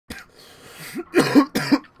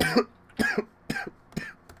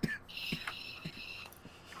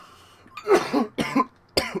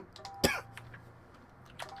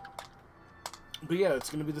But yeah, it's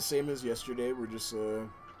gonna be the same as yesterday. We're just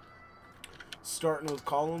starting with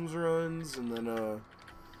columns runs, and then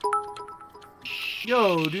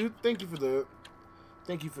yo, dude, thank you for the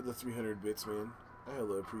 300 bits, man. I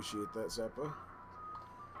hella appreciate that, Zappa.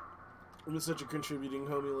 You've been such a contributing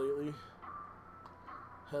homie lately.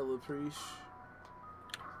 Hella appreciate.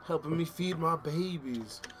 Helping me feed my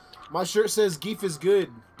babies. My shirt says Geef is good,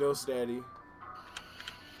 Dose Daddy.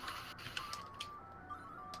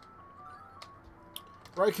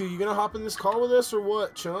 Raikou, you gonna hop in this call with us or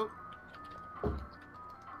what, chump?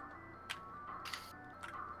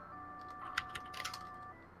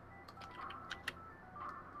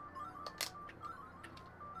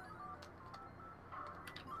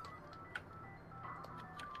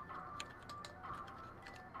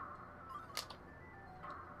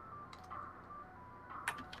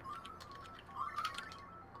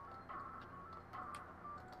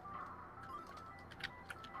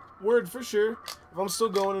 Word, for sure. If I'm still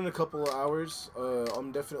going in a couple of hours,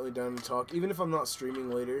 I'm definitely down to talk, even if I'm not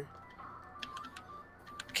streaming later.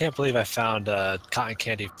 Can't believe I found cotton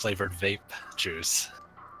candy flavored vape juice.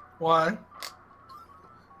 Why?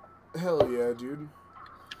 Hell yeah, dude.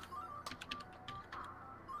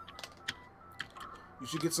 You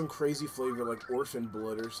should get some crazy flavor like orphan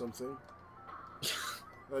blood or something.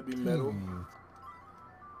 That'd be metal.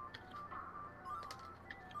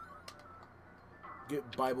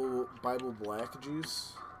 Get Bible black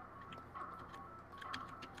juice.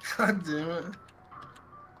 God damn it.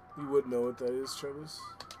 You wouldn't know what that is, Chubbus.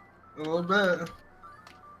 A little bit.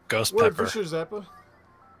 Ghost Word, pepper. for sure, Zappa.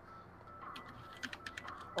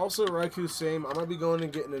 Also, Raikou, same. I might be going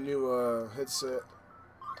and getting a new headset.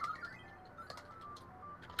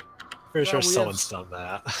 Pretty sure we someone's done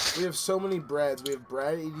that. We have so many Brads. We have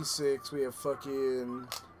Brad86. We have fucking...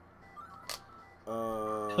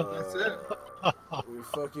 That's it. We have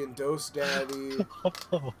fucking Dose Daddy.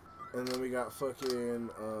 And then we got fucking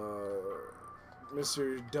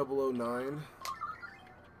Mr. 009.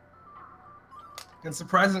 And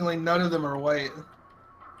surprisingly, none of them are white.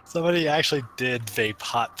 Somebody actually did vape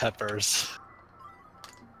hot peppers.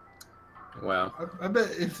 Wow. I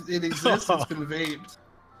bet if it exists, it's been vaped.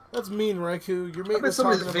 That's mean, Raikou. Your mate was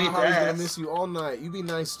somebody's talking about vaped how he's gonna ass. miss you all night. You be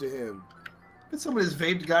nice to him. I bet somebody's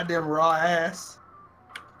vaped goddamn raw ass.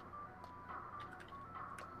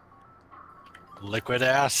 Liquid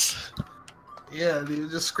ass. Yeah, dude,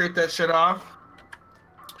 just scrape that shit off.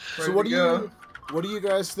 So what are you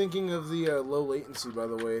guys thinking of the low latency, by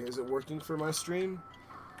the way? Is it working for my stream?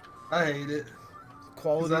 I hate it.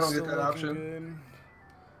 Quality I don't still get that looking option. good.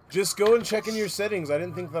 Just go and check in your settings. I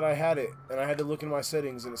didn't think that I had it, and I had to look in my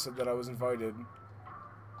settings, and it said that I was invited.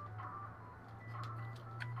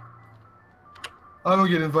 I don't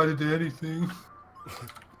get invited to anything.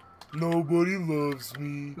 Nobody loves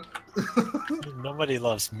me. Nobody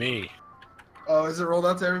loves me. Oh, is it rolled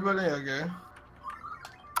out to everybody? Okay.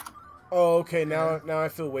 Oh, okay. Now I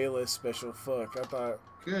feel way less special. Fuck. I thought.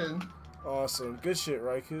 Good. Awesome. Good shit,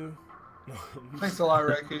 Raikou. Thanks a lot,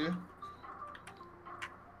 Raikou.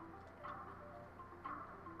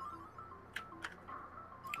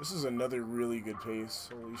 This is another really good pace.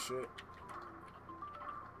 Holy shit.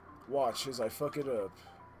 Watch as I fuck it up.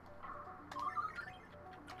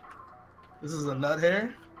 This is a nut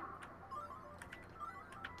hair?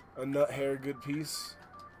 A nut hair good piece.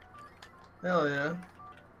 Hell yeah.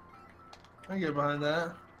 I can get behind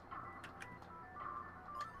that.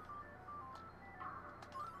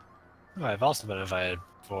 Oh, I've also been invited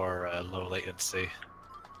for low latency.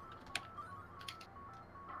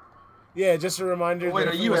 Yeah, just a reminder Wait,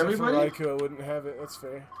 that are if you it wasn't everybody? for Raikou, I wouldn't have it. That's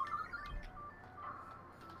fair.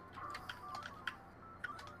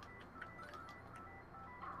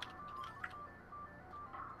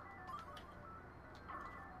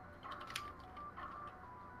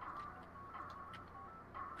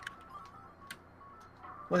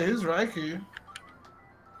 Wait, who's Raikou?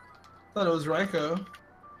 Thought it was Raiko.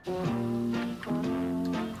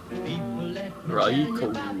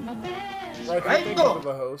 Raikou. Raikou, thank you for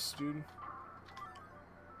the host, dude.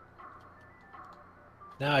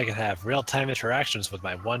 Now I can have real-time interactions with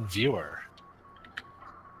my one viewer.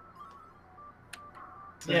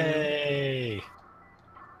 Yay!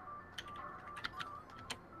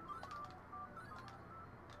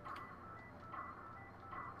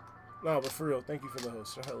 No, but for real, thank you for the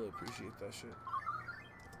host. I hella appreciate that shit.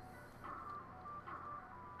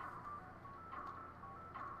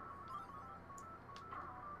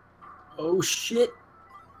 Oh shit.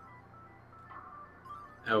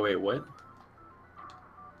 Oh wait, what?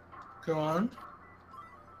 Go on.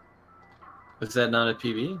 Was that not a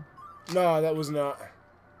PB? No, that was not.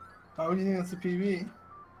 How would you think that's a PB?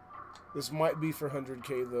 This might be for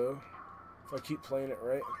 100K though, if I keep playing it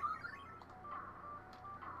right.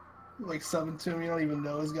 Like subbing to him, you don't even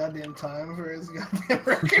know his goddamn time for his goddamn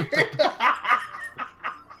record.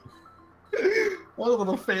 What a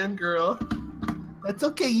little fangirl. That's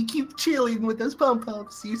okay, you keep cheerleading with those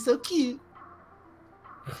pom-poms. You're so cute.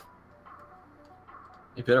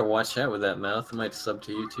 You better watch out with that mouth. I might sub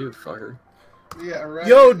to you too, fucker. Yeah, right.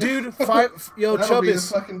 Yo, dude, yo, That'll be the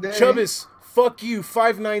Chubbus, fucking day. Chubbus, fuck you,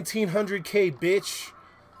 51900K, bitch.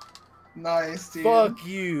 Nice, dude. Fuck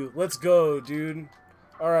you. Let's go, dude.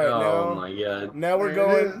 All right, Oh now, my god. now we're There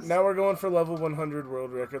it going. is. Now we're going for level 100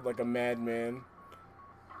 world record like a madman.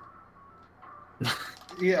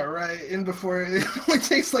 Yeah, right. And before it only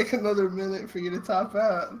takes like another minute for you to top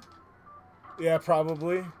out. Yeah,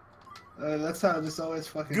 probably. That's how it just always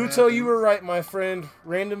fucking Guto, happens. you were right, my friend.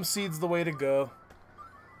 Random seed's the way to go.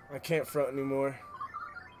 I can't front anymore.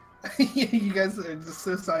 You guys are just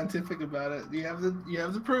so scientific about it. You have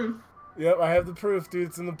the proof. Yep, I have the proof, dude.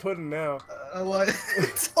 It's in the pudding now.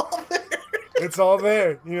 It's all there. It's all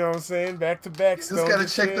there. You know what I'm saying? Back to back. You just gotta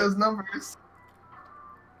check those numbers.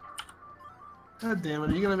 God damn it!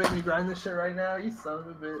 Are you gonna make me grind this shit right now? You son of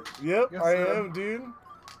a bitch. Yep, Yes, I sir. am, dude.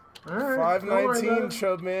 Alright. 519,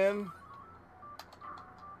 Chub man.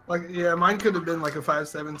 Like, yeah, mine could have been like a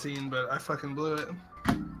 517, but I fucking blew it.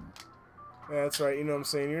 Yeah, that's right. You know what I'm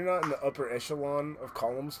saying? You're not in the upper echelon of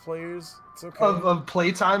columns players. It's okay. Of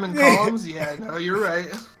playtime and columns? Yeah, no, you're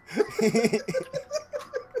right.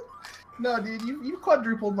 No, dude, you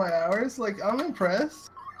quadrupled my hours. Like, I'm impressed.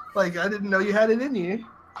 Like, I didn't know you had it in you.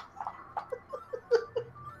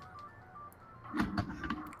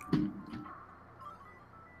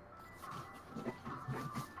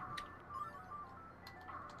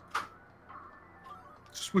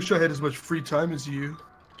 Just wish I had as much free time as you.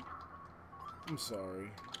 I'm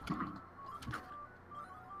sorry.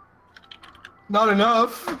 Not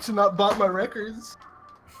enough to not bought my records.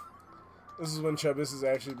 This is when Chubbus is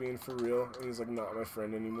actually being for real, and he's like not my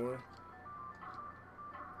friend anymore.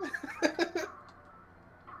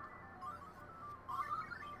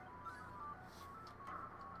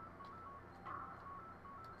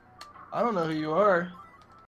 I don't know who you are.